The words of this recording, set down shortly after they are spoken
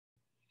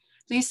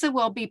Lisa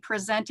will be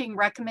presenting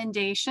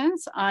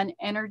recommendations on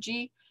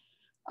energy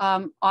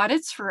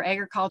audits for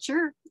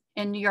agriculture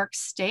in New York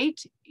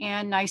State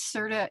and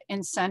NYSERDA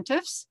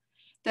incentives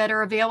that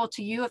are available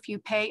to you if you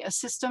pay a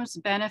systems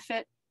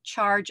benefit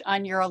charge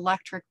on your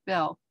electric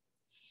bill.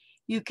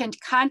 You can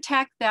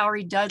contact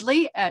Valerie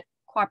Dudley at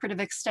Cooperative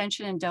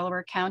Extension in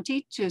Delaware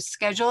County to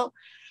schedule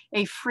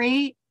a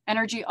free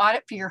energy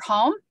audit for your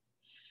home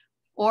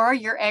or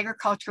your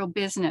agricultural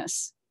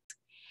business.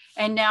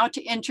 And now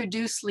to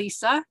introduce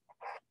Lisa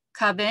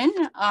Coven.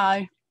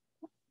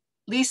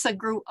 Lisa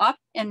grew up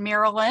in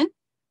Maryland,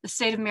 the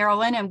state of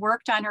Maryland, and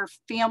worked on her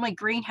family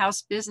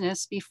greenhouse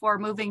business before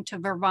moving to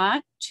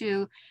Vermont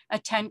to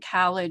attend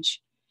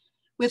college.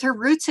 With her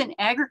roots in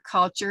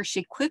agriculture,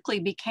 she quickly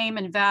became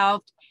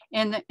involved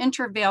in the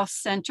Intervale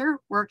Center,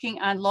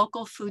 working on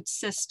local food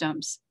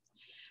systems.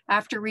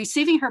 After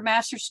receiving her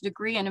master's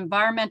degree in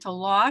environmental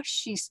law,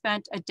 she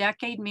spent a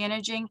decade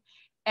managing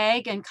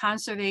ag and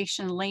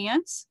conservation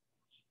lands.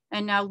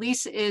 And now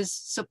Lisa is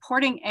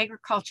supporting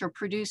agricultural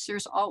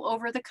producers all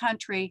over the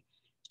country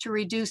to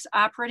reduce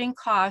operating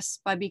costs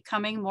by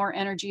becoming more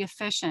energy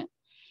efficient.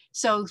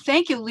 So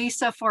thank you,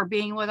 Lisa, for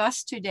being with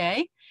us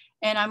today.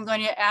 And I'm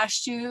going to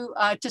ask you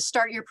to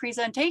start your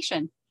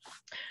presentation.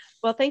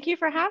 Well, thank you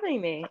for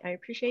having me. I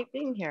appreciate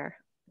being here.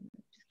 I'm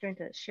just going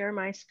to share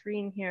my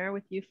screen here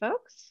with you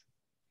folks.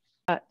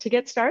 To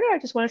get started, I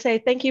just want to say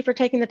thank you for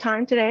taking the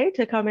time today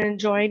to come and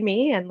join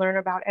me and learn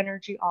about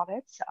energy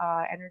audits,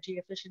 energy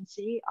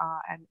efficiency,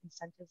 and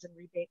incentives and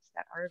rebates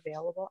that are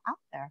available out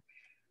there.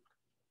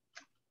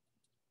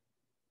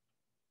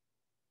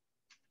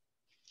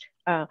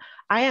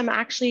 I am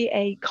actually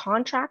a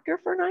contractor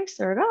for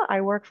NYSERDA.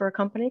 I work for a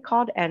company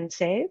called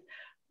NSAVE.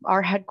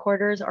 Our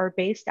headquarters are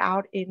based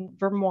out in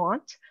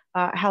Vermont.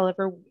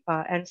 However,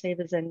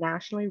 NSAVE is a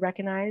nationally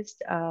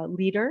recognized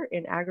leader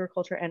in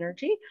agriculture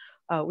energy.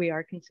 We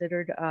are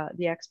considered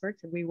the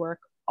experts, and we work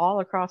all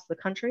across the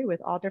country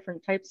with all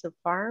different types of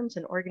farms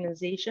and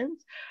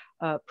organizations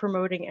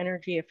promoting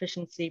energy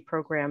efficiency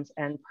programs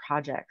and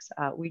projects.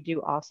 We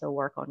do also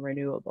work on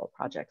renewable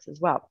projects as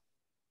well.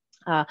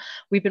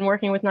 We've been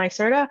working with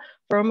NYSERDA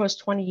for almost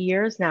 20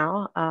 years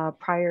now.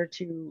 Prior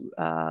to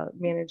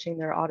managing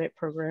their audit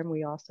program,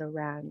 we also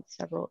ran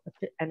several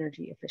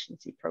energy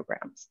efficiency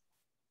programs.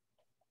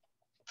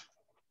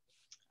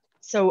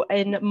 So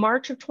in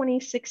March of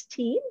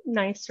 2016,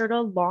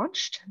 NYSERDA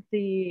launched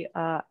the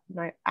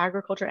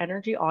Agriculture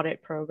Energy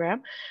Audit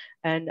Program,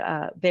 and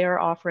they are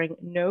offering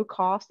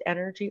no-cost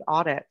energy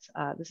audits.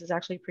 This is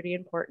actually pretty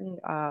important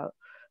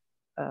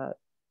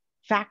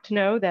fact to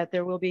know that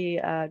there will be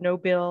no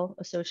bill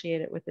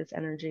associated with this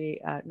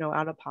energy, no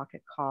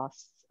out-of-pocket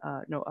costs,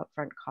 no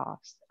upfront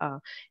costs.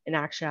 In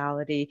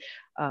actuality,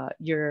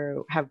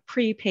 you have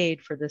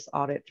prepaid for this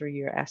audit through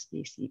your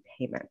SBC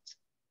payment.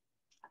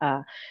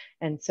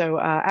 And so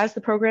as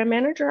the program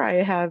manager,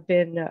 I have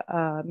been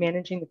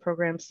managing the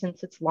program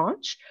since its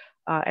launch,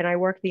 and I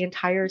work the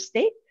entire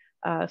state.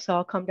 So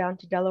I'll come down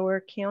to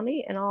Delaware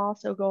County, and I'll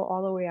also go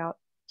all the way out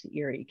to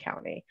Erie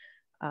County.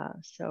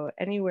 So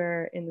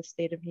anywhere in the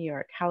state of New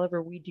York.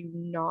 However, we do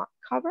not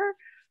cover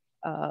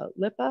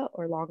LIPA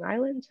or Long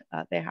Island.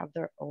 They have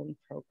their own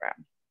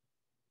program.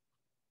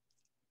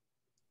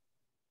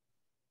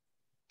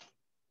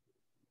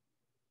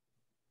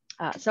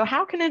 So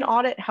how can an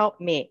audit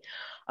help me?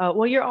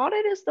 Well, your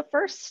audit is the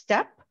first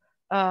step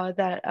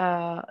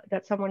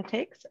that someone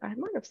takes. I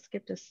might have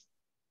skipped this.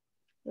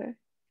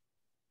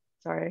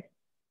 Sorry,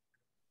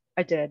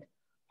 I did.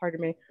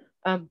 Pardon me.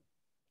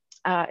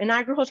 An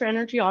agriculture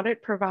energy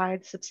audit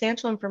provides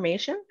substantial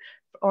information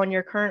on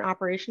your current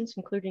operations,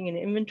 including an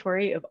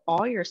inventory of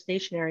all your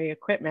stationary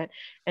equipment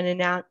and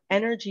an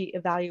energy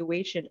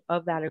evaluation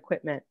of that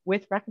equipment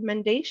with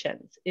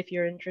recommendations if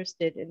you're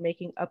interested in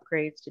making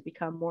upgrades to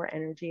become more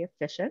energy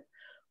efficient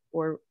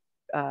or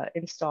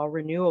install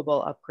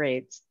renewable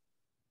upgrades.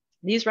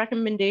 These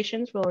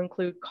recommendations will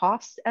include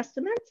cost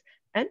estimates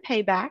and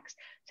paybacks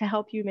to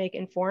help you make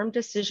informed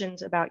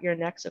decisions about your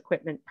next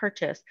equipment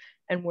purchase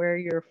and where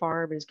your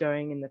farm is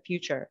going in the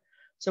future.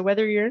 So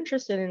whether you're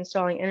interested in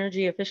installing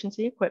energy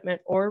efficiency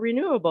equipment or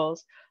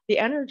renewables, the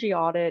energy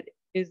audit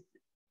is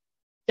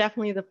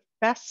definitely the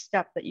best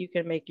step that you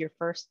can make, your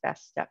first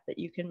best step that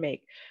you can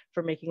make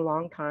for making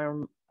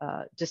long-term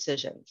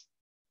decisions.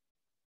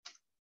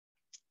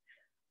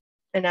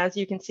 And as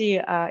you can see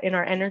in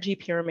our energy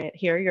pyramid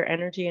here, your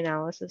energy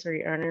analysis or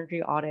your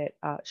energy audit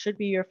should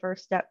be your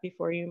first step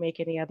before you make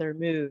any other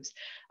moves.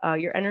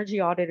 Your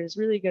energy audit is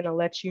really going to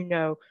let you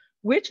know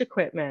which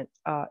equipment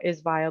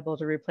is viable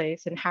to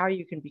replace and how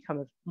you can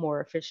become more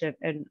efficient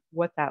and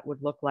what that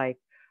would look like.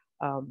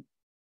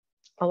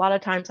 A lot of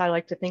times I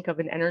like to think of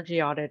an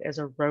energy audit as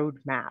a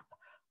roadmap.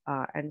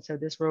 And so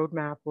this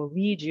roadmap will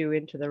lead you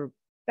into the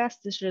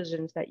best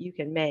decisions that you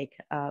can make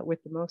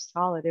with the most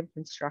solid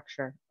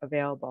infrastructure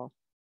available.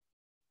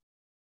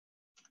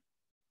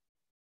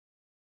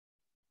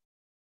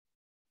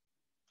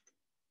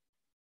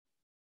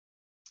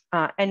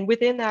 And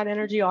within that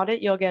energy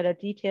audit, you'll get a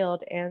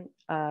detailed and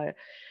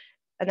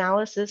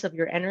analysis of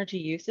your energy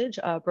usage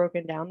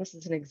broken down. This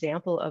is an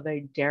example of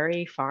a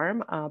dairy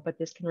farm, but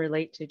this can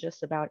relate to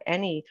just about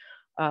any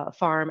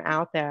farm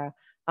out there.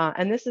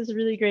 And this is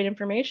really great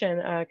information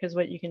because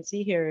what you can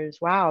see here is,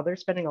 wow, they're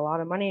spending a lot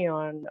of money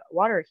on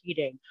water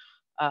heating.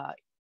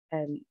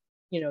 And,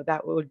 you know,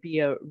 that would be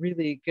a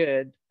really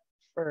good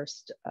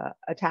first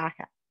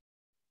attack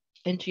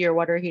into your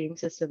water heating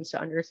systems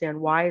to understand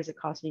why is it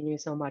costing you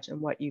so much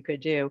and what you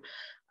could do.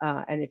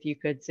 And if you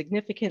could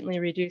significantly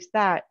reduce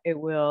that, it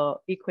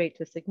will equate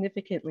to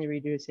significantly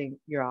reducing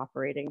your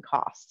operating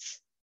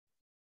costs.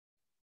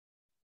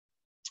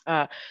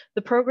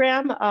 The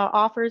program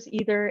offers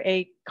either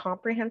a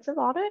comprehensive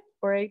audit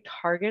or a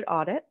target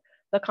audit.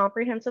 The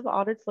comprehensive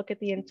audits look at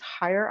the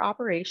entire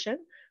operation,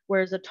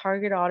 whereas a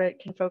target audit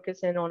can focus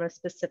in on a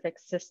specific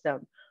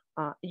system.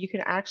 You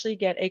can actually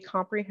get a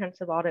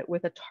comprehensive audit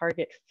with a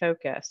target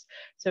focus.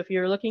 So if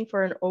you're looking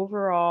for an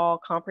overall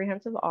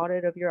comprehensive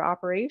audit of your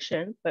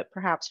operation, but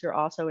perhaps you're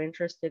also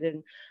interested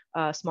in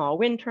a small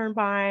wind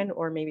turbine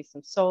or maybe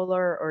some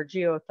solar or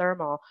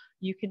geothermal,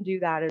 you can do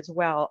that as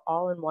well,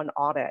 all in one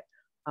audit.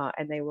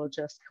 And they will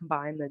just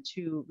combine the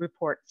two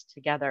reports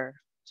together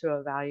to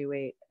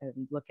evaluate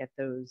and look at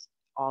those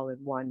all in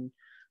one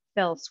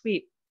fell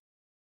sweep,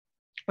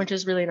 which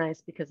is really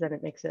nice because then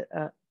it makes it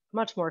a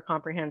much more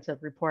comprehensive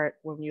report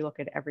when you look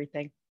at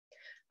everything.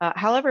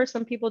 However,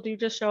 some people do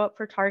just show up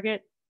for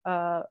target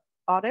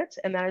audits,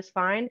 and that is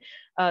fine.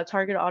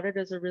 Target audit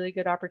is a really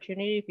good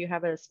opportunity if you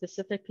have a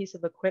specific piece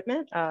of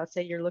equipment,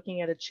 say you're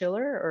looking at a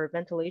chiller or a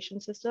ventilation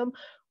system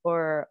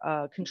or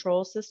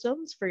control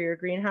systems for your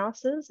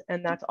greenhouses,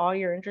 and that's all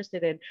you're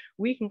interested in.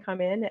 We can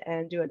come in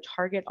and do a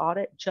target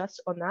audit just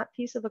on that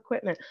piece of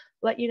equipment,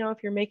 let you know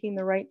if you're making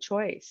the right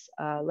choice,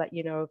 let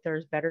you know if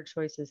there's better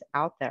choices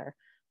out there.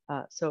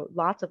 So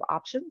lots of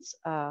options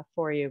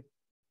for you.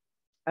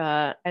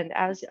 And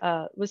as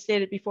was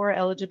stated before,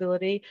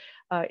 eligibility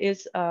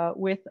is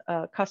with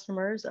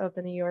customers of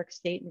the New York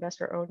State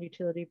investor-owned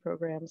utility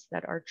programs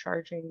that are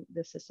charging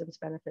the systems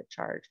benefit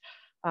charge.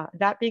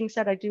 That being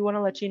said, I do want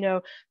to let you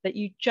know that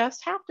you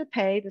just have to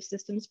pay the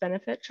systems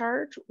benefit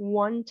charge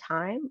one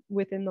time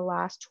within the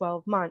last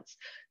 12 months.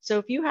 So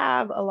if you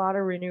have a lot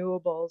of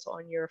renewables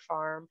on your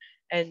farm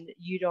and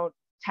you don't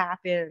tap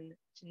in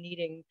to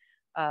needing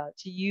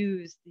to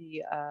use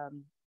the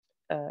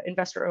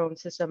investor-owned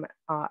system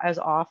as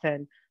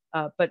often,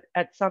 but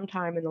at some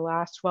time in the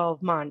last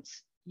 12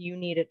 months, you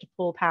needed to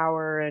pull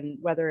power, and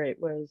whether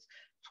it was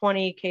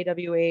 20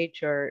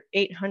 kWh or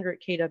 800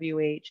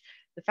 kWh,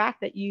 the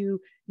fact that you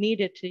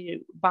needed to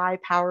buy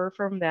power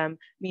from them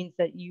means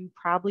that you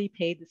probably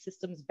paid the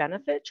system's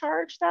benefit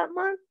charge that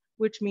month,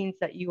 which means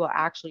that you will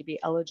actually be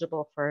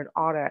eligible for an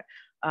audit.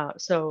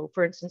 So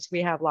for instance,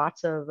 we have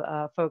lots of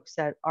folks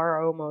that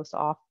are almost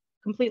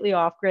completely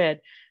off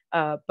grid,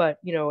 but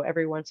you know,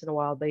 every once in a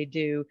while they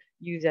do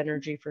use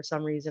energy for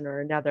some reason or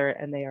another,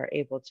 and they are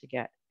able to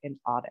get an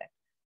audit.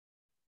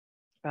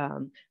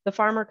 The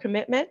farmer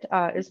commitment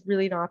is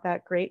really not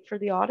that great for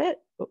the audit.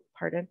 Oh,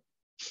 pardon.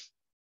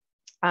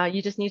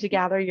 You just need to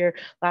gather your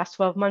last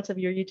 12 months of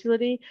your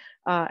utility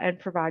and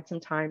provide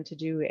some time to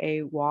do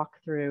a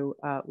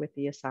walkthrough with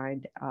the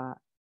assigned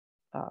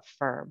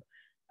firm.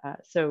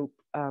 So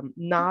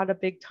not a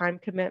big time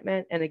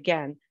commitment. And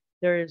again,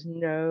 there is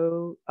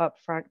no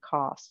upfront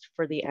cost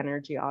for the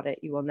energy audit.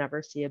 You will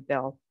never see a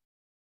bill.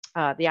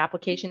 The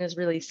application is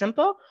really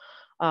simple.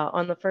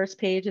 On the first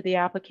page of the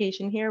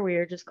application here, we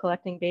are just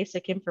collecting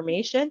basic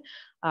information.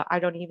 I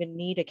don't even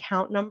need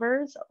account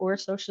numbers or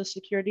social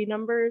security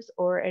numbers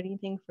or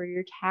anything for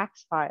your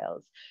tax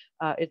files.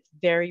 It's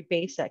very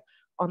basic.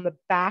 On the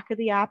back of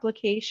the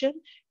application,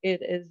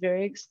 it is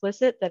very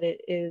explicit that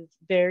it is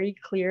very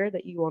clear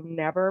that you will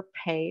never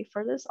pay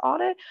for this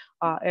audit.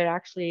 It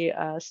actually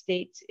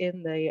states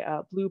in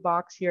the blue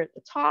box here at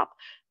the top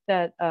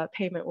that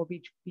payment will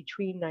be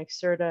between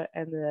NYSERDA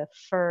and the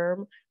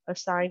firm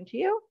assigned to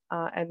you,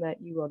 and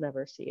that you will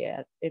never see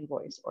an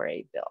invoice or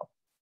a bill.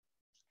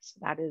 So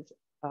that is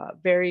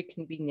very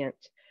convenient.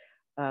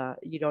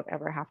 You don't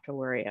ever have to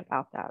worry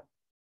about that.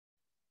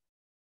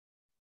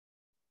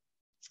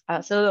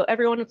 So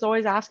everyone is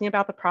always asking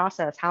about the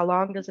process. How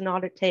long does an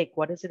audit take?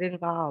 What does it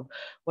involve?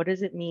 What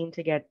does it mean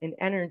to get an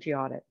energy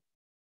audit?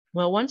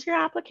 Well, once your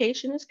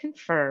application is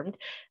confirmed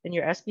and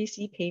your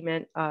SBC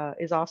payment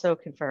is also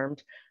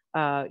confirmed,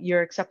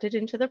 you're accepted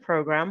into the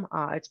program.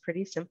 It's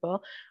pretty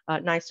simple.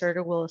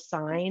 NYSERDA will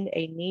assign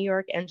a New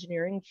York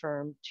engineering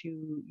firm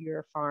to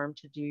your farm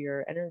to do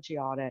your energy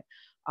audit.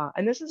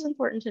 And this is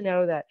important to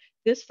know that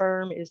this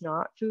firm is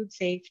not food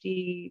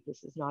safety.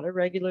 This is not a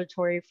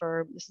regulatory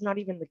firm. This is not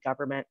even the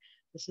government.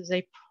 This is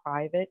a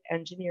private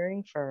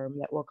engineering firm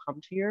that will come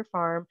to your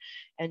farm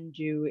and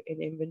do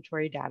an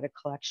inventory data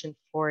collection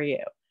for you.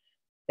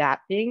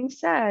 That being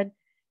said,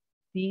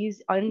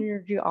 these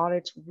energy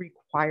audits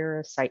require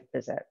a site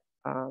visit.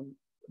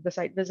 The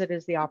site visit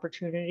is the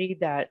opportunity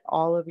that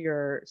all of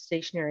your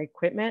stationary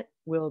equipment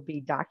will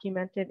be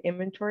documented,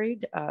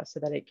 inventoried, so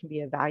that it can be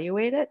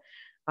evaluated.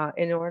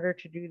 In order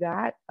to do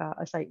that,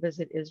 a site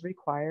visit is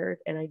required,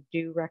 and I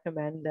do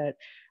recommend that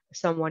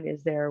someone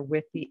is there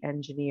with the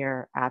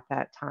engineer at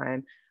that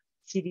time.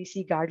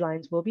 CDC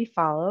guidelines will be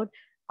followed.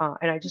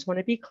 And I just want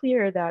to be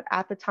clear that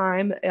at the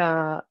time,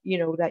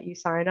 that you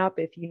sign up,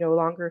 if you no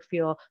longer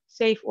feel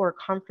safe or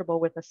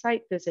comfortable with a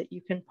site visit,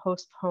 you can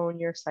postpone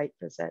your site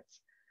visits.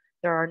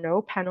 There are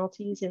no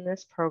penalties in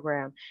this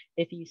program.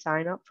 If you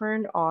sign up for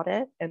an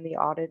audit and the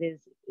audit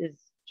is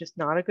just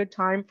not a good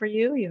time for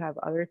you, you have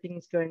other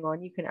things going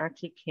on, you can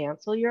actually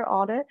cancel your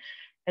audit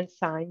and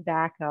sign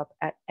back up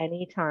at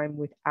any time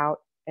without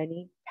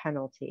any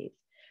penalties.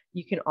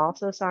 You can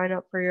also sign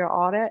up for your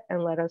audit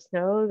and let us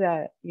know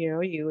that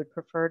you would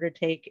prefer to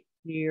take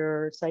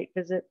your site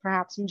visit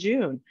perhaps in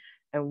June,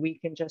 and we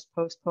can just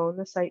postpone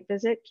the site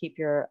visit, keep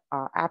your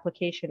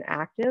application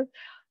active,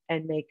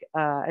 and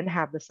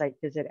have the site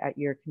visit at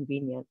your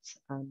convenience.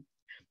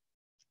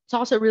 It's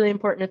also really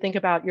important to think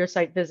about your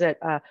site visit.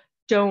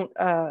 Don't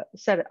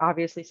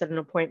obviously set an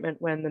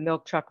appointment when the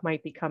milk truck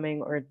might be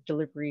coming or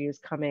delivery is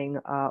coming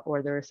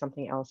or there is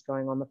something else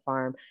going on the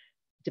farm.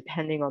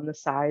 Depending on the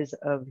size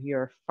of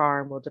your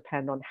farm will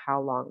depend on how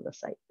long the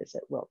site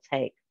visit will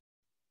take.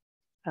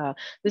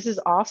 This is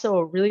also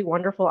a really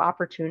wonderful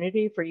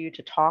opportunity for you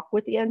to talk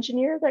with the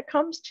engineer that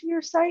comes to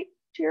your site,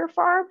 to your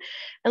farm,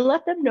 and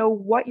let them know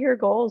what your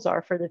goals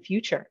are for the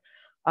future.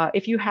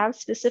 If you have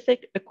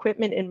specific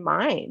equipment in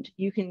mind,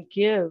 you can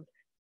give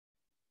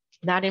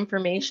that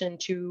information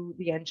to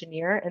the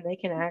engineer and they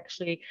can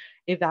actually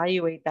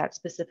evaluate that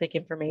specific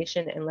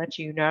information and let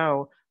you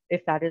know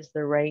if that is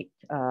the right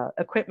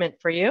equipment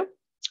for you.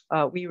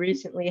 We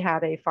recently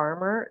had a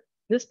farmer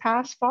this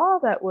past fall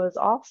that was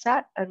all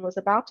set and was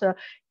about to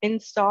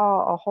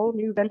install a whole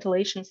new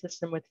ventilation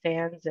system with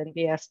fans and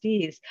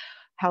VSDs.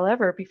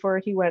 However, before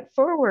he went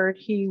forward,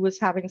 he was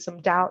having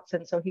some doubts,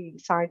 and so he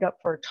signed up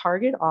for a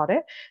target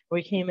audit.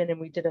 We came in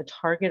and we did a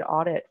target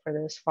audit for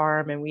this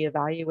farm and we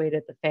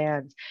evaluated the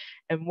fans.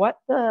 And what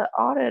the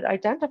audit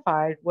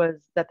identified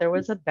was that there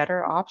was a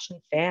better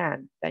option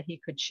fan that he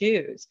could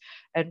choose.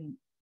 And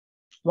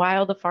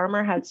while the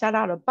farmer had set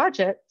out a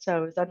budget,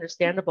 so it was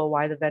understandable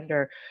why the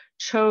vendor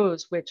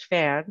chose which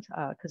fans,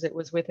 because it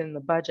was within the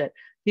budget,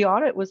 the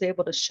audit was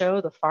able to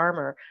show the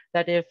farmer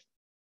that if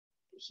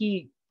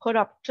he put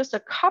up just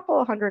a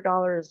couple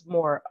 $100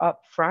 more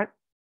up front,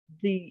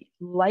 the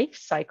life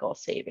cycle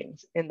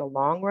savings in the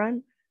long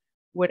run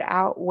would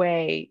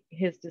outweigh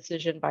his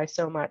decision by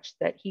so much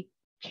that he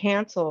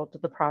canceled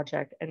the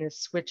project and is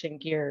switching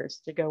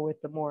gears to go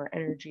with the more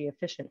energy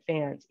efficient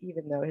fans.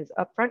 Even though his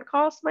upfront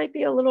cost might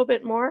be a little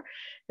bit more,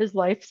 his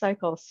life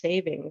cycle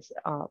savings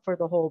for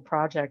the whole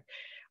project,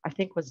 I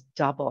think, was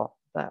double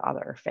the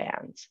other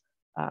fans.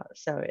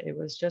 So it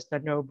was just a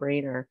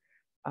no-brainer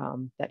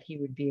that he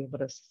would be able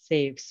to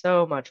save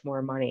so much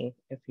more money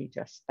if he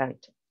just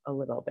spent a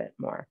little bit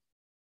more.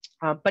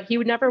 But he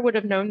never would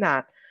have known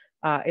that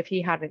if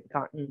he hadn't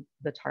gotten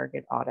the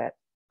target audit.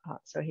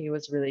 So he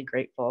was really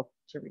grateful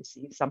to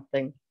receive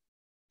something,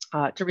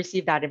 to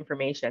receive that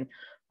information.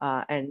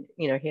 And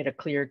he had a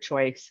clear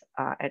choice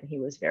and he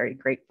was very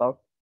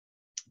grateful.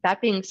 That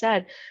being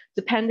said,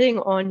 depending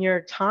on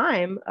your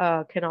time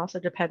can also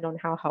depend on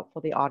how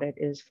helpful the audit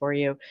is for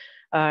you.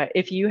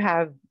 If you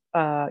have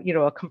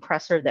a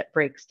compressor that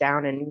breaks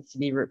down and needs to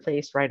be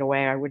replaced right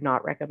away, I would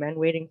not recommend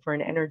waiting for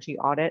an energy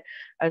audit,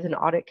 as an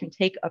audit can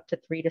take up to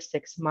 3 to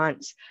 6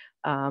 months.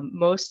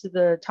 Most of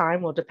the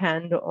time will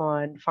depend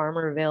on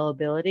farmer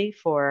availability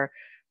for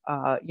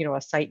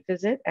a site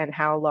visit and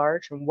how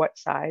large and what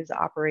size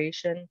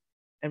operation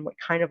and what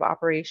kind of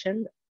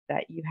operation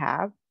that you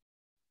have.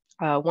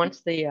 Once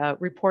the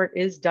report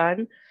is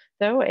done,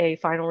 though, a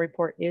final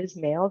report is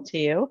mailed to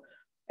you.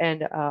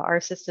 And our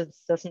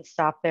assistance doesn't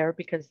stop there,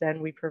 because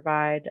then we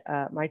provide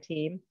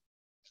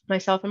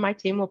myself and my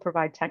team will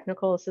provide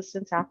technical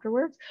assistance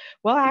afterwards.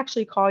 We'll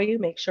actually call you,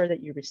 make sure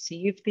that you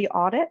received the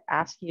audit,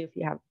 ask you if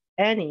you have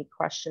any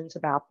questions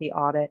about the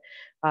audit.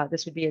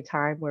 This would be a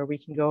time where we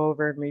can go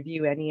over and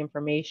review any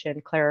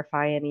information,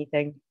 clarify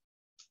anything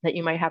that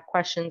you might have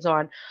questions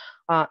on,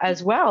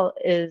 as well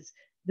as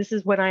this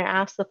is when I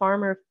ask the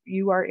farmer if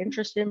you are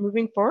interested in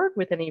moving forward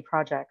with any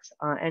projects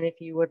and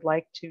if you would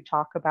like to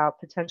talk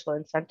about potential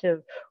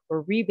incentive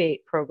or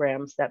rebate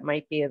programs that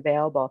might be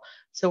available.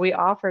 So we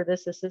offer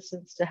this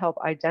assistance to help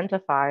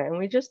identify, and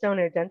we just don't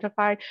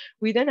identify.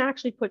 We then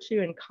actually put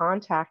you in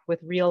contact with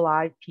real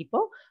live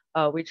people.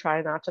 We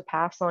try not to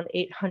pass on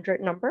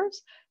 800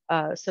 numbers.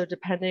 So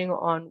depending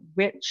on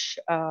which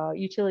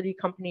utility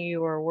company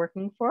you are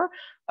working for,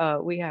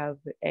 we have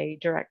a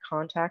direct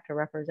contact, a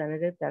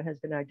representative that has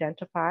been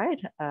identified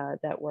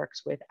that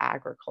works with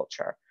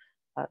agriculture.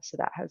 So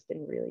that has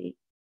been really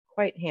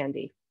quite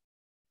handy.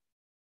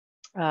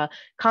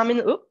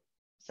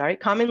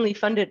 Commonly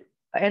funded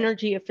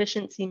energy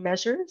efficiency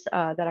measures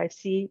that I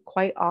see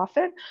quite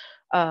often.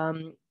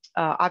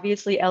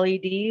 Obviously,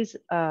 LEDs,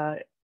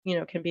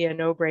 can be a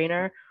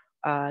no-brainer.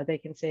 They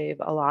can save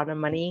a lot of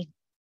money.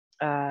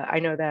 I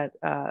know that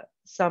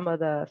some of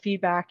the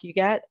feedback you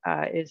get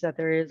is that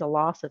there is a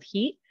loss of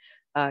heat.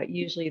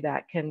 Usually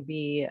that can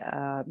be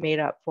made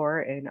up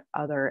for in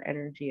other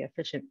energy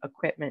efficient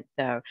equipment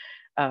though.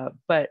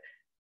 But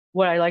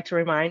what I like to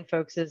remind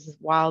folks is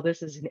while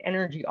this is an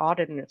energy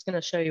audit and it's going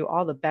to show you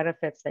all the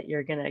benefits that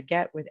you're going to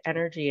get with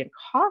energy and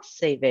cost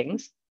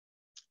savings,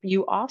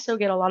 you also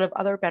get a lot of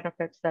other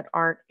benefits that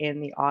aren't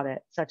in the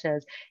audit, such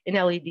as an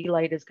LED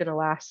light is going to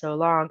last so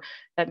long.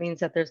 That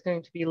means that there's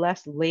going to be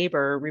less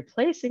labor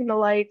replacing the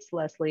lights,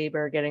 less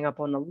labor getting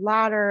up on the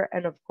ladder,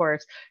 and of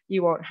course,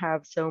 you won't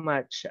have so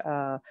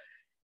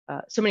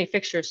many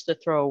fixtures to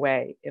throw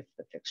away if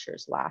the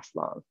fixtures last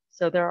long.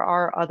 So there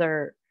are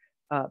other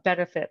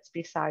benefits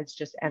besides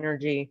just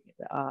energy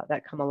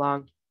that come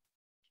along.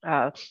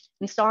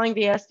 Installing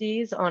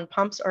VSDs on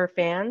pumps or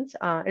fans,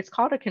 it's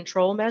called a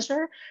control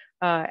measure,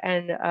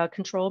 and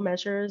control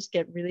measures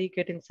get really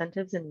good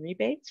incentives and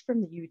rebates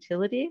from the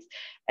utilities.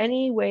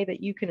 Any way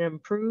that you can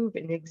improve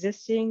an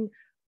existing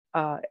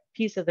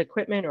piece of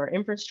equipment or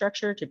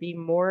infrastructure to be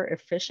more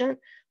efficient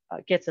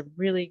gets a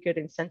really good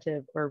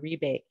incentive or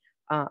rebate.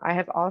 I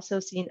have also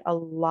seen a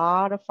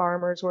lot of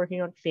farmers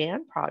working on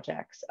fan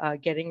projects,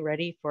 getting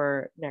ready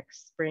for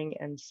next spring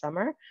and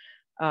summer,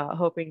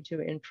 hoping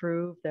to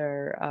improve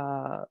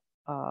their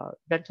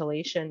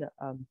ventilation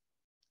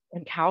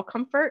and cow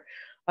comfort.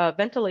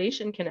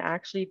 Ventilation can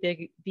actually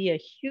be a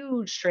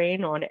huge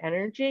strain on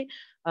energy.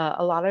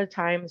 A lot of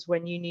times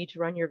when you need to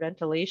run your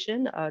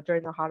ventilation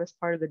during the hottest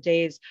part of the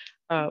days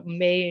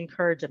may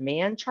incur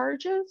demand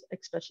charges,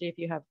 especially if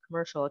you have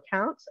commercial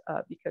accounts,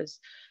 because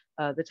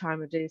the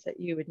time of days that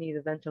you would need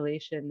a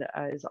ventilation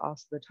is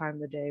also the time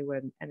of the day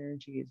when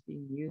energy is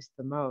being used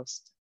the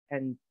most.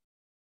 And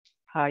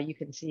you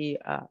can see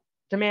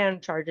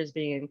demand charges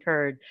being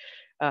incurred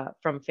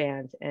from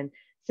fans, and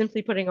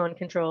simply putting on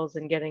controls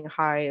and getting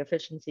high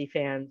efficiency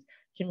fans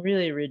can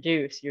really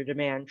reduce your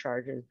demand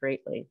charges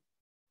greatly.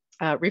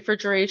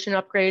 Refrigeration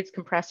upgrades,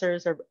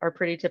 compressors are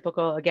pretty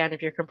typical. Again,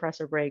 if your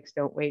compressor breaks,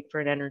 don't wait for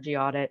an energy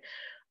audit.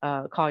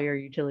 Call your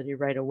utility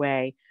right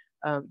away.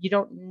 You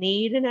don't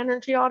need an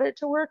energy audit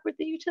to work with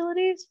the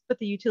utilities, but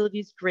the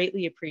utilities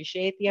greatly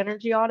appreciate the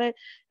energy audit.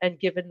 And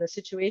given the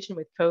situation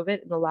with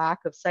COVID and the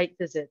lack of site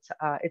visits,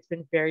 it's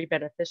been very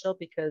beneficial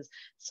because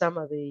some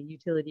of the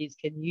utilities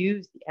can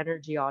use the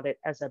energy audit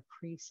as a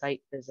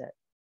pre-site visit.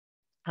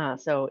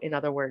 So in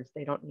other words,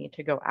 they don't need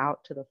to go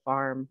out to the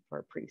farm for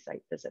a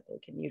pre-site visit. They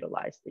can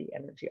utilize the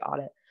energy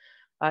audit.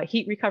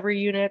 Heat recovery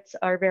units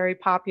are very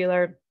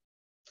popular.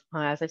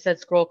 As I said,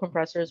 scroll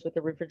compressors with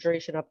the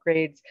refrigeration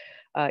upgrades,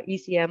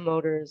 ECM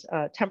motors,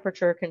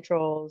 temperature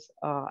controls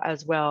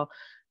as well.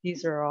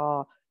 These are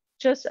all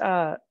just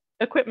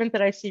equipment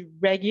that I see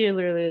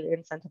regularly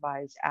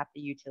incentivized at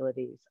the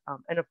utilities.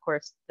 And of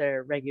course,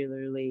 they're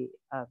regularly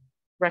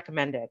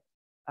recommended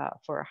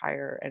for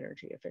higher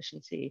energy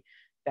efficiency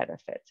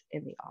benefits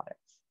in the audits.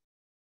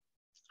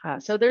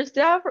 So there's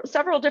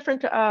several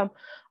different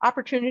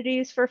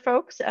opportunities for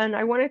folks, and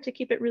I wanted to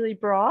keep it really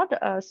broad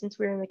since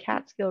we're in the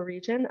Catskill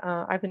region.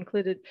 I've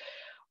included,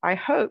 I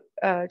hope,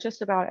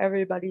 just about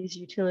everybody's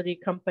utility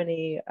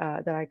company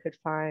that I could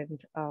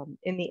find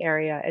in the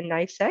area, and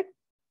NYSEG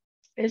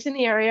is in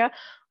the area,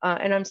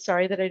 and I'm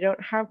sorry that I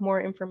don't have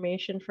more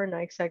information for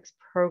NYSEG's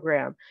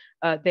program.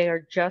 They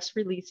are just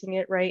releasing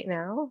it right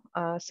now,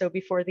 so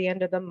before the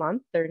end of the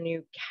month, their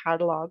new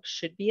catalog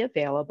should be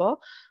available.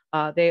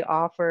 They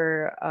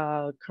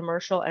offer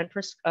commercial and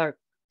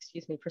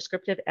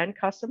prescriptive and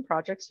custom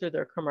projects through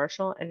their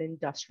commercial and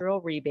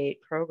industrial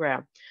rebate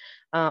program.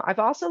 I've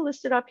also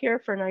listed up here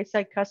for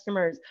NYSEG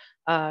customers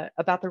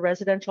about the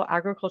residential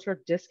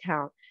agriculture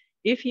discount.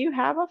 If you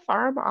have a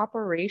farm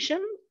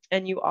operation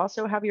and you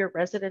also have your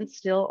residents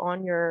still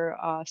on your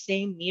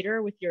same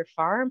meter with your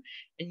farm,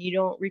 and you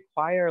don't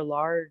require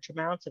large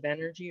amounts of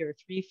energy or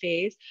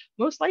three-phase,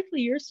 most likely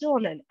you're still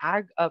on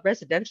a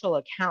residential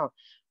account.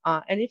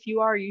 And if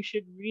you are, you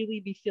should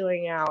really be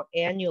filling out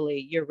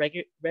annually your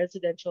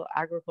residential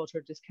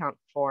agriculture discount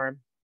form.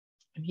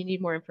 If you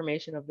need more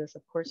information of this,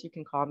 of course, you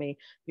can call me.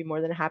 I'd be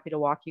more than happy to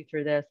walk you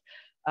through this.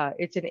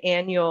 It's an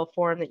annual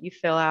form that you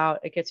fill out.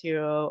 It gets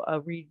you a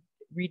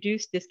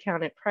reduced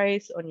discounted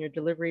price on your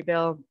delivery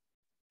bill.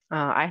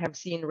 I have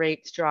seen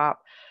rates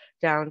drop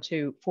down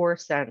to 4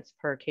 cents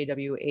per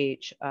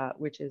kWh,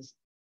 which is,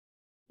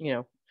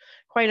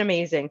 quite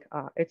amazing.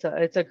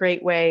 It's a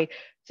great way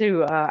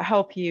to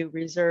help you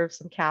reserve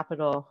some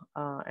capital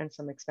and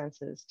some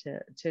expenses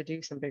to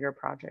do some bigger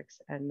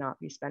projects and not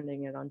be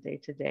spending it on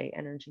day-to-day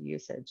energy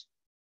usage.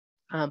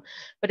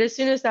 But as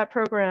soon as that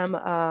program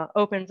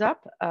opens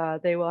up,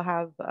 they will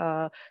have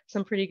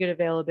some pretty good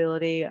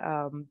availability.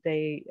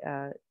 They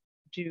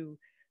do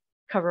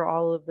cover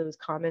all of those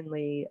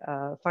commonly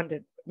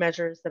funded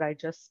measures that I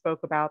just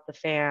spoke about: the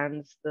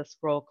fans, the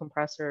scroll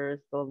compressors,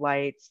 the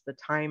lights, the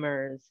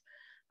timers.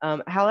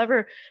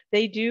 However,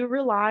 they do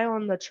rely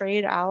on the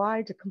trade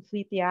ally to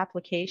complete the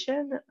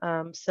application.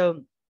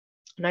 So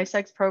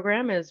NYSEG's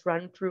program is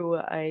run through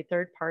a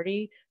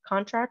third-party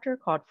contractor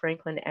called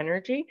Franklin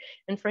Energy,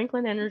 and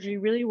Franklin Energy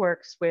really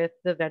works with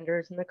the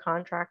vendors and the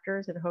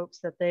contractors in hopes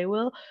that they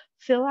will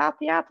fill out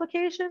the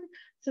application.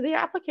 So the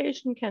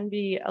application can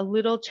be a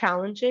little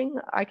challenging.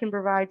 I can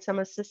provide some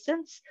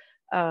assistance,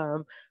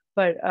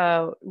 but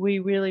we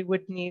really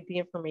would need the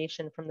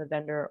information from the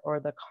vendor or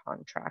the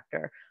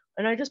contractor.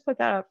 And I just put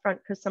that up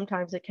front because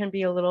sometimes it can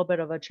be a little bit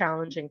of a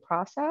challenging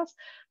process,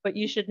 but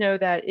you should know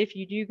that if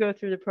you do go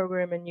through the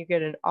program and you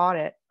get an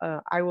audit,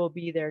 I will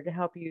be there to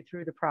help you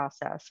through the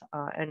process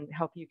and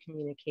help you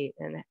communicate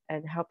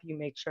and help you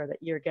make sure that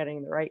you're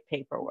getting the right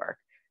paperwork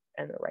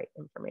and the right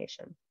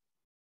information.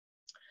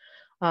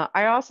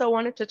 I also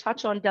wanted to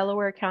touch on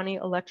Delaware County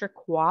Electric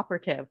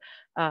Cooperative.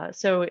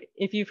 So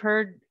if you've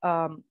heard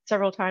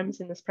several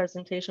times in this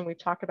presentation, we've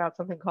talked about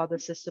something called the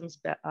systems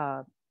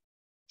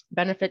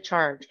benefit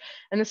charge.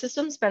 And the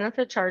systems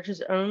benefit charge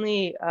is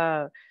only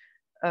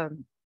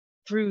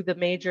through the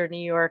major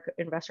New York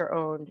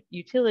investor-owned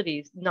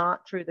utilities,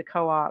 not through the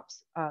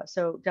co-ops.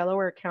 So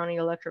Delaware County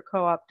Electric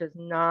Co-op does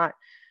not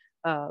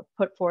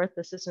put forth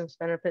the systems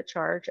benefit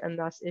charge, and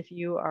thus if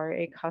you are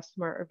a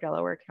customer of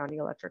Delaware County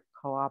Electric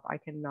Co-op, I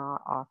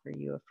cannot offer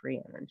you a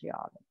free energy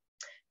audit.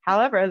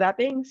 However, that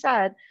being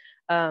said,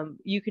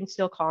 you can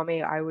still call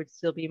me. I would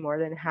still be more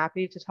than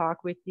happy to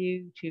talk with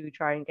you to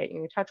try and get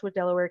you in touch with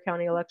Delaware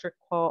County Electric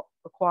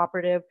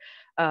Cooperative.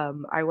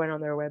 I went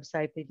on their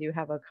website. They do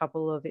have a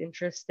couple of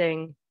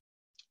interesting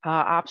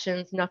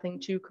options,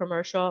 nothing too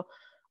commercial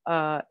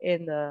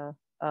in the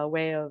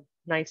way of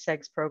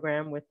NYSEG's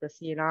program with the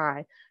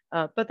C&I.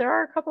 But there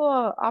are a couple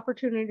of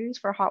opportunities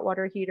for hot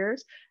water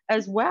heaters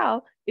as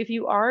well. If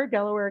you are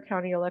Delaware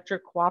County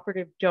Electric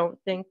Cooperative, don't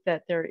think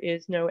that there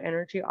is no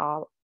energy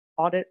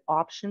audit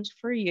options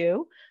for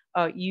you.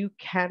 You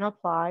can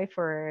apply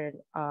for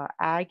an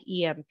Ag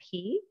EMP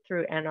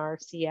through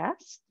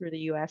NRCS, through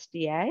the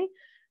USDA.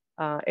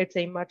 It's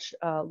a much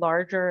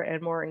larger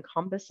and more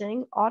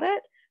encompassing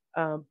audit,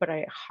 but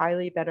I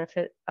highly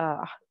benefit,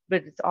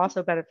 but it's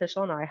also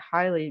beneficial, and I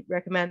highly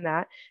recommend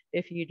that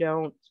if you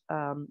don't,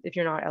 if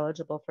you're not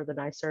eligible for the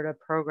NYSERDA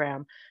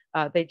program.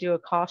 They do a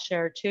cost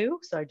share too,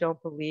 so I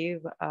don't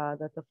believe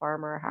that the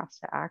farmer has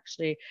to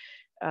actually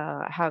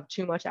have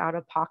too much out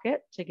of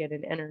pocket to get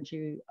an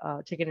energy,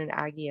 to get an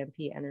Ag EMP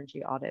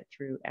energy audit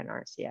through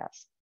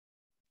NRCS.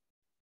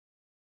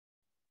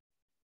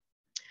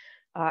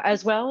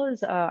 As well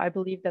as I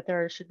believe that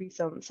there should be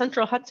some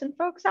Central Hudson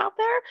folks out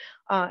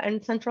there.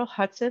 And Central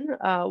Hudson,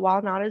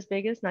 while not as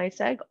big as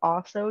NYSEG,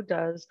 also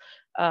does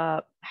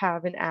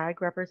have an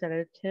ag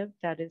representative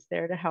that is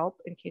there to help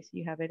in case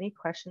you have any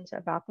questions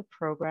about the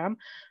program.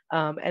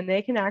 And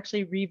they can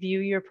actually review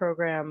your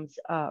programs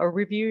or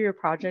review your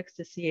projects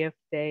to see if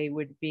they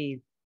would be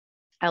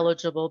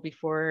eligible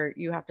before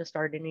you have to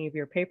start any of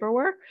your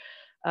paperwork.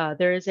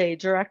 There is a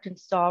direct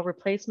install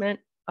replacement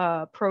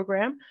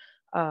program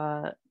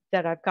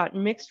that I've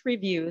gotten mixed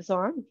reviews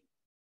on.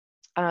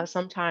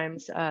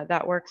 Sometimes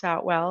that works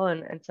out well,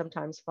 and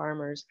sometimes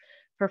farmers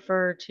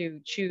prefer to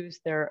choose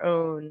their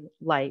own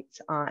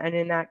lights. And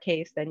in that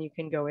case, then you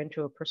can go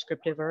into a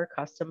prescriptive or a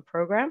custom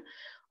program.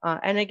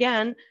 And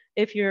again,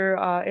 if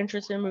you're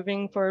interested in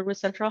moving forward with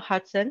Central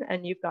Hudson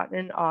and you've gotten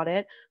an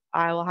audit,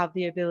 I will have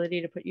the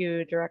ability to put you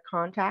in direct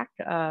contact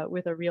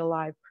with a real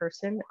live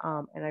person,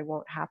 and I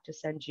won't have to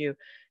send you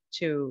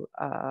to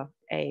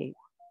a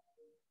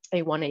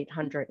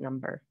 1-800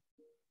 number.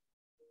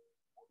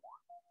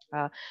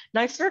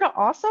 NYSERDA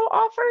also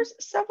offers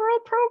several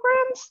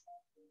programs.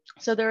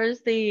 So there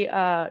is the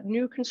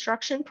new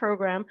construction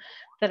program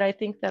that I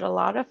think that a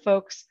lot of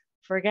folks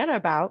forget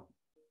about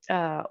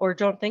or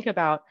don't think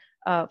about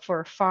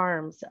for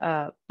farms.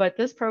 But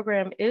this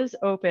program is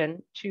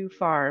open to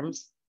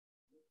farms,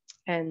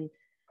 and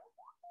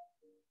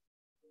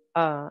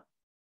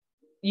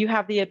you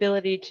have the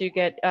ability to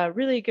get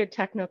really good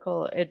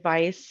technical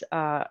advice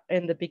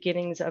in the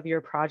beginnings of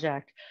your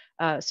project.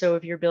 So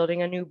if you're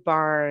building a new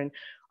barn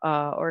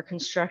or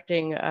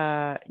constructing,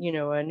 you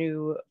know, a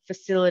new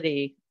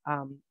facility,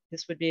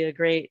 this would be a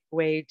great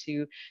way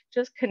to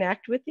just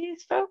connect with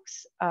these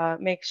folks,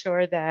 make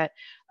sure that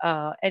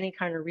any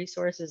kind of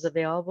resources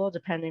available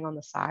depending on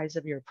the size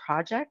of your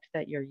project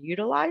that you're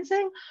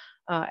utilizing.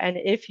 And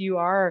if you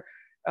are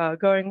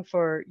going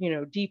for, you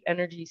know, deep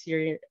energy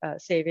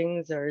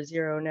savings or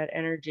zero net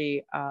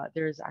energy,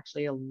 there's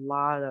actually a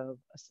lot of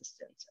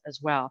assistance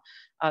as well.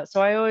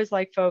 So I always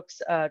like folks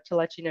to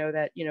let you know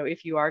that, you know,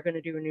 if you are going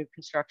to do a new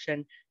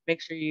construction,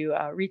 make sure you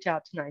reach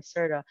out to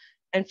NYSERDA.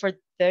 And for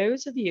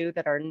those of you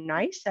that are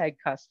NYSEG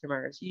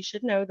customers, you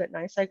should know that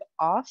NYSEG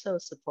also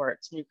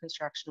supports new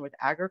construction with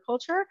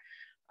agriculture.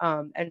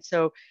 And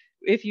so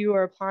if you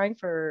are applying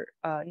for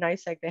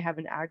NYSEG, they have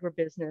an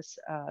agribusiness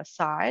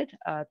side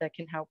that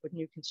can help with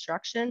new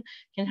construction,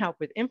 can help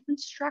with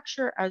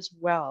infrastructure as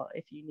well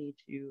if you need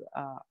to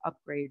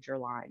upgrade your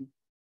line.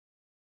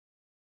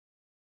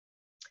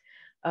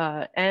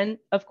 And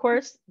of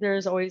course,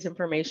 there's always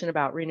information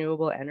about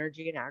renewable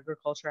energy and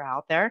agriculture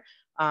out there.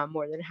 I'm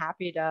more than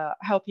happy to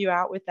help you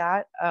out with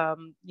that.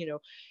 You know,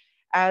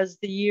 as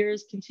the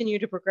years continue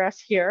to progress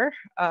here,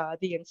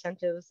 the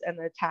incentives and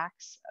the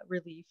tax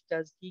relief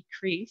does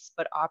decrease,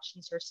 but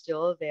options are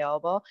still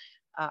available.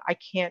 I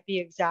can't be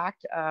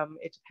exact.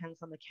 It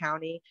depends on the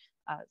county.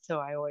 So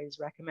I always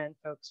recommend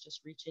folks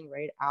just reaching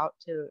right out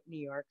to New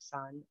York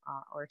Sun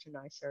or to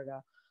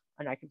NYSERDA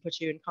And I can put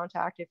you in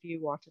contact if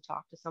you want to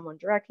talk to someone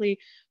directly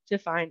to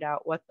find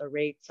out what the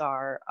rates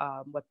are,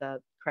 what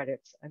the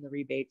credits and the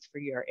rebates for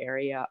your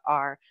area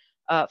are.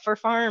 For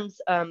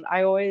farms,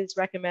 I always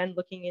recommend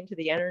looking into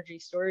the Energy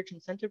Storage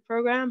Incentive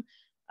Program,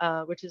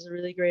 which is a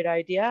really great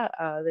idea.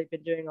 They've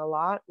been doing a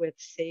lot with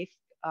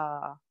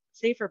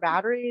safer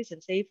batteries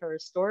and safer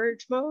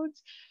storage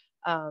modes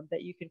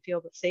that you can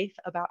feel safe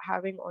about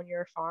having on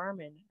your farm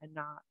and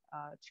not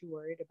too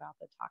worried about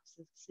the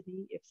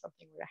toxicity if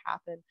something were to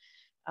happen.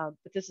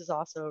 But this is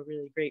also a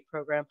really great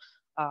program,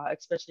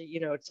 especially,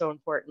 it's so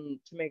important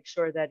to make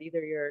sure that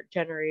either your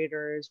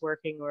generator is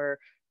working or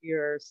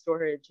your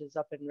storage is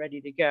up and ready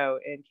to go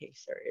in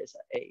case there is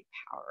a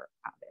power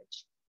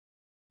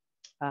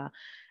outage.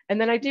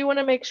 And then I do want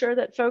to make sure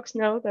that folks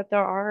know that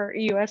there are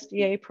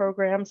USDA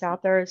programs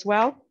out there as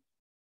well.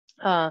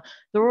 The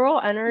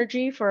Rural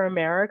Energy for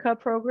America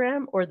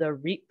program, or the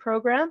REAP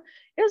program,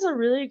 is a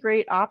really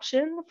great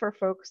option for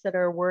folks that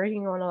are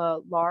working on a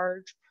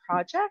large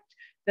project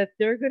that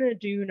they're going to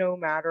do no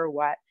matter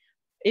what.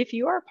 If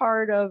you are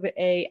part of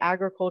a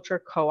agriculture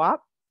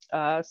co-op,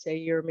 say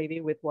you're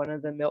maybe with one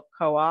of the milk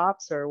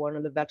co-ops or one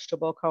of the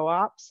vegetable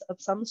co-ops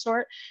of some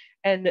sort,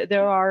 and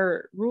there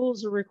are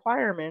rules or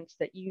requirements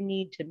that you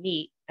need to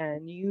meet,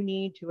 and you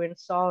need to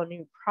install a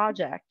new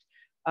project,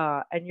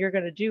 and you're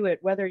going to do it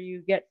whether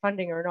you get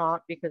funding or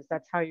not, because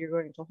that's how you're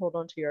going to hold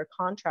on to your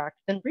contract,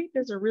 then REAP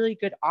is a really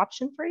good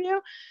option for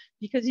you,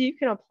 because you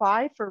can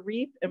apply for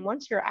REAP, and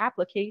once your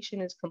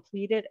application is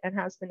completed and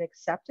has been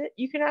accepted,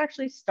 you can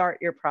actually start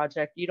your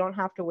project. You don't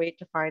have to wait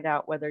to find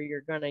out whether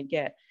you're going to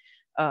get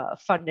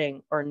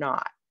funding or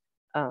not.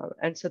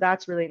 And so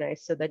that's really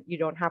nice, so that you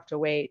don't have to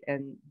wait,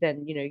 and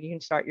then you can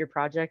start your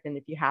project, and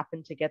if you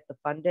happen to get the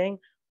funding,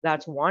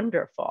 that's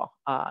wonderful.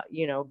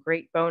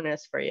 Great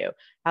bonus for you.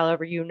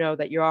 However, you know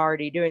that you're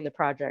already doing the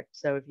project,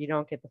 so if you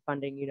don't get the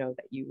funding, you know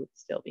that you would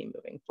still be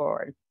moving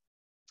forward.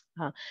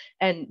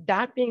 And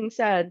that being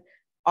said,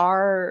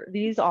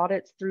 these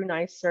audits through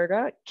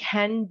NYSERDA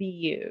can be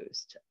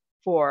used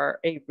for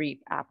a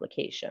REAP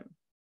application.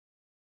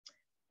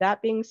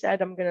 That being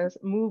said, I'm going to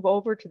move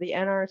over to the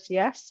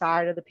NRCS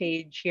side of the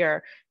page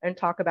here and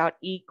talk about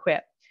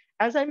EQIP.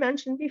 As I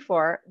mentioned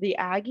before, the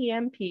Ag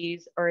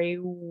EMPs are a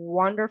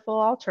wonderful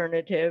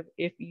alternative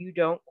if you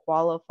don't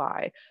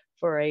qualify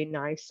for a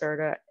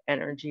NYSERDA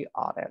energy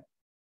audit.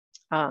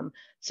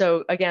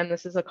 So again,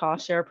 this is a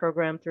cost share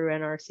program through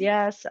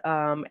NRCS,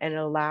 and it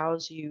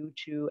allows you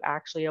to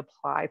actually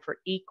apply for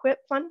EQIP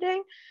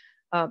funding,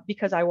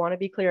 because I want to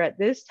be clear, at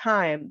this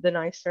time, the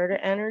NYSERDA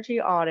energy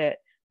audit,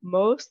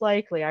 most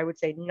likely, I would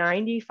say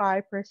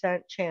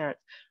 95% chance,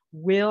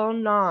 will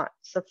not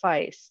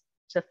suffice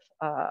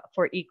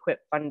for EQIP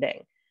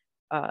funding.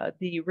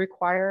 The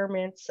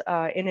requirements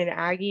in an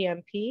Ag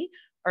EMP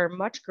are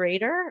much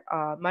greater,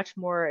 much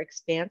more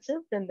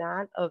expansive than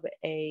that of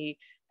a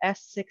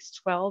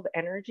S612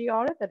 energy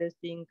audit that is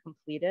being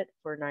completed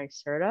for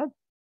NYSERDA.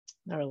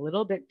 They're a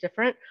little bit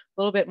different,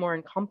 a little bit more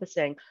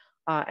encompassing.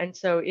 And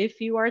so if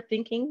you are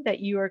thinking that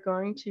you are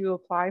going to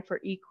apply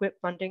for EQIP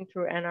funding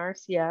through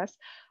NRCS,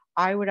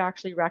 I would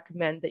actually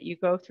recommend that you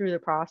go through the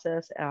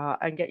process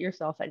and get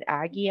yourself an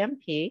Ag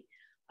EMP.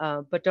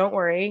 But don't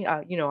worry,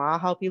 I'll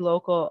help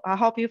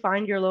you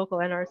find your local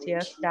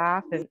NRCS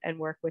staff and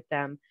work with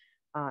them,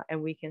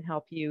 and we can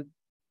help you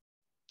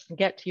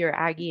get to your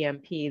Ag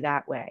EMP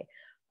that way.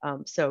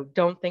 So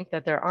don't think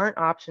that there aren't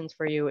options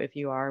for you if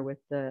you are with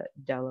the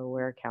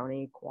Delaware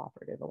County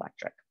Cooperative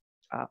Electric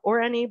or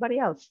anybody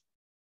else.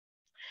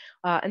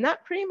 And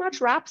that pretty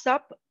much wraps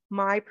up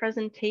my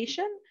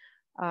presentation.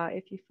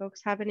 If you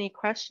folks have any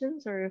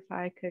questions, or if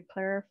I could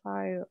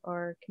clarify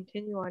or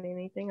continue on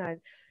anything, I'd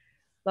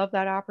love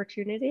that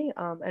opportunity.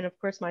 And of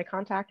course, my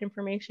contact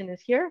information is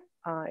here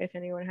if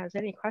anyone has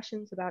any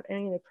questions about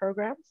any of the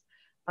programs.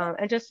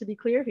 And just to be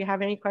clear, if you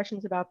have any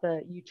questions about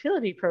the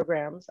utility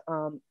programs,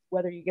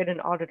 whether you get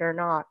an audit or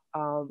not,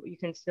 you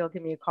can still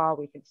give me a call.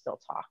 We can still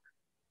talk.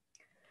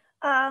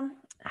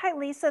 Hi,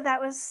 Lisa.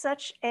 That was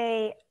such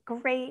a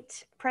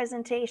great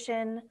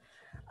presentation.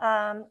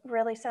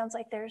 Really sounds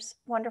like there's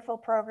wonderful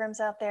programs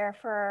out there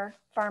for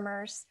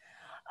farmers.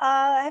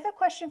 I have a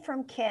question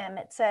from Kim.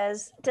 It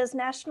says, does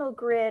National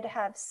Grid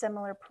have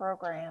similar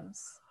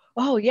programs?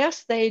 Oh,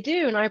 yes, they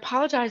do. And I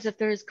apologize if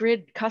there's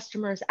Grid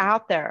customers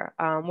out there.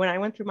 When I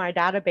went through my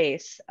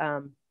database, I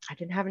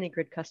didn't have any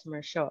Grid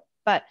customers show up.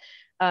 But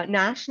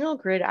National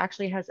Grid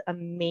actually has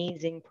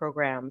amazing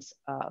programs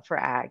for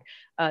ag.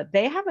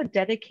 They have a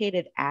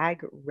dedicated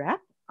ag rep,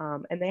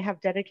 and they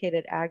have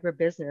dedicated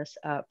agribusiness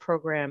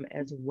program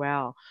as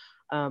well.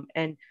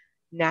 And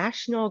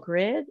National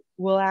Grid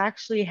will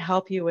actually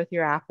help you with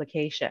your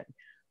application.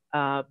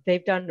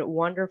 They've done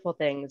wonderful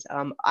things.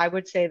 I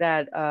would say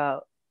that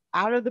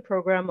out of the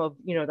program of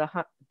the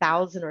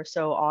 1,000 or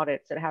so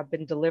audits that have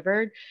been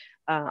delivered,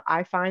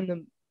 I find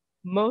them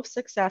most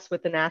success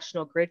with the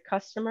national grid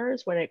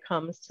customers when it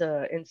comes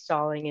to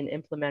installing and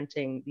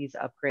implementing these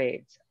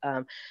upgrades.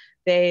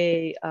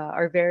 They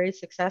are very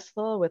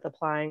successful with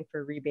applying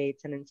for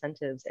rebates and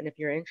incentives. And if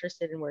you're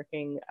interested in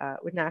working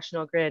with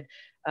National Grid,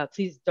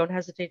 please don't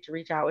hesitate to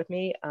reach out with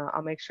me.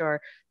 I'll make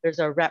sure there's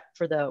a rep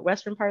for the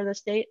western part of the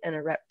state and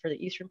a rep for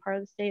the eastern part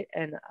of the state.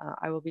 And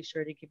I will be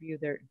sure to give you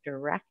their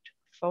direct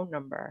phone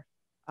number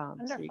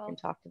so you can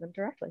talk to them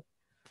directly.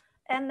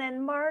 And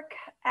then Mark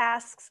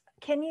asks,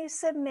 can you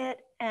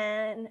submit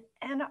an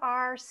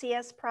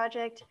NRCS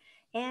project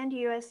and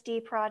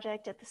USD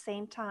project at the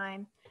same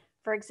time?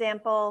 For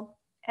example,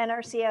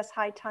 NRCS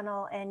high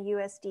tunnel and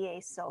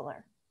USDA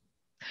solar.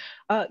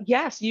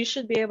 Yes, you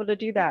should be able to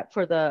do that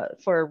for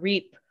a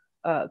REAP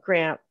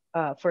grant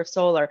for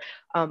solar.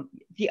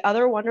 The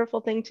other wonderful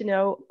thing to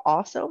know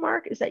also,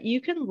 Mark, is that you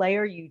can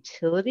layer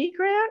utility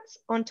grants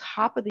on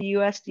top of the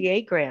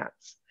USDA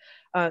grants.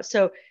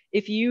 So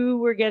if you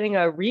were getting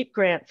a REAP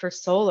grant for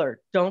solar,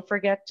 don't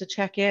forget to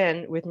check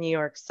in with New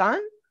York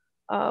Sun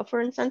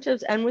for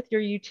incentives and with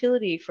your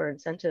utility for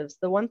incentives.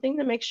 The one thing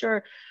to make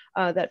sure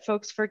that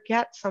folks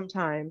forget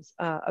sometimes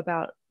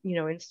about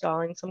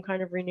installing some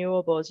kind of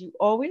renewable is you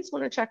always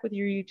want to check with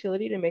your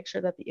utility to make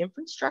sure that the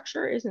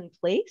infrastructure is in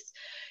place.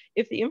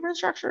 If the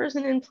infrastructure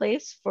isn't in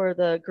place for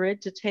the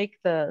grid to take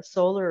the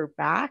solar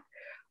back,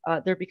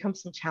 there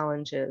becomes some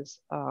challenges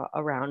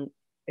around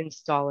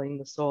installing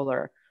the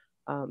solar.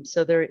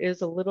 So there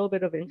is a little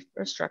bit of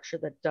infrastructure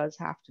that does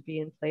have to be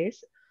in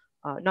place.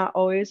 Not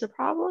always a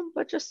problem,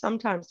 but just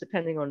sometimes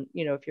depending on,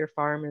 if your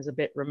farm is a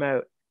bit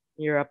remote,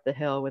 you're up the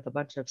hill with a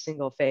bunch of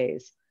single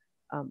phase,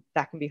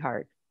 that can be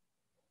hard.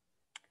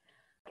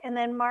 And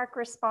then Mark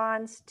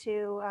responds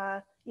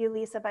to you,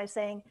 Lisa, by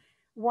saying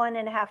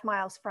 1.5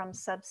 miles from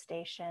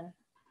substation.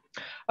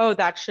 Oh,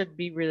 that should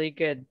be really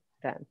good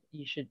then.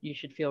 You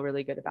should feel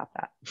really good about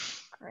that.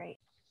 Great.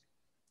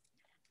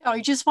 Oh,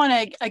 I just want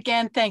to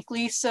again thank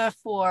Lisa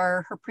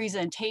for her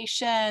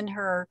presentation,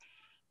 her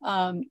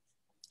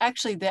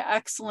actually the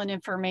excellent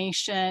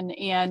information,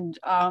 and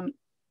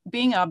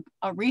being a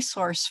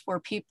resource for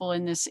people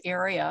in this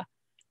area.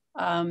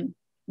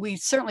 We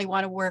certainly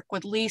want to work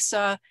with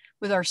Lisa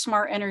with our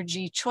Smart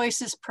Energy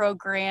Choices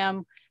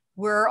program.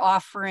 We're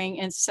offering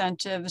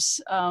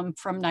incentives from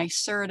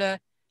NYSERDA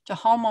to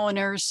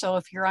homeowners. So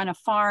if you're on a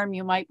farm,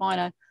 you might want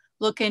to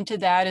look into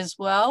that as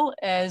well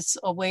as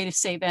a way to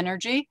save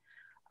energy.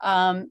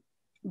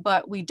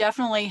 But we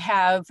definitely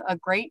have a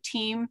great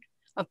team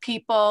of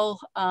people.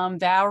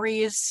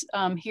 Valerie is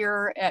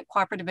here at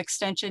Cooperative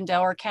Extension,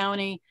 Delaware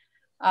County,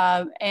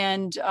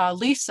 and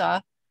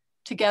Lisa.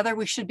 Together,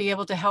 we should be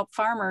able to help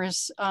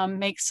farmers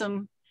make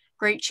some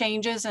great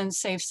changes and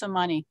save some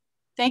money.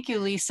 Thank you,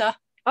 Lisa.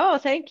 Oh,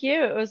 thank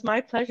you. It was my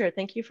pleasure.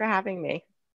 Thank you for having me.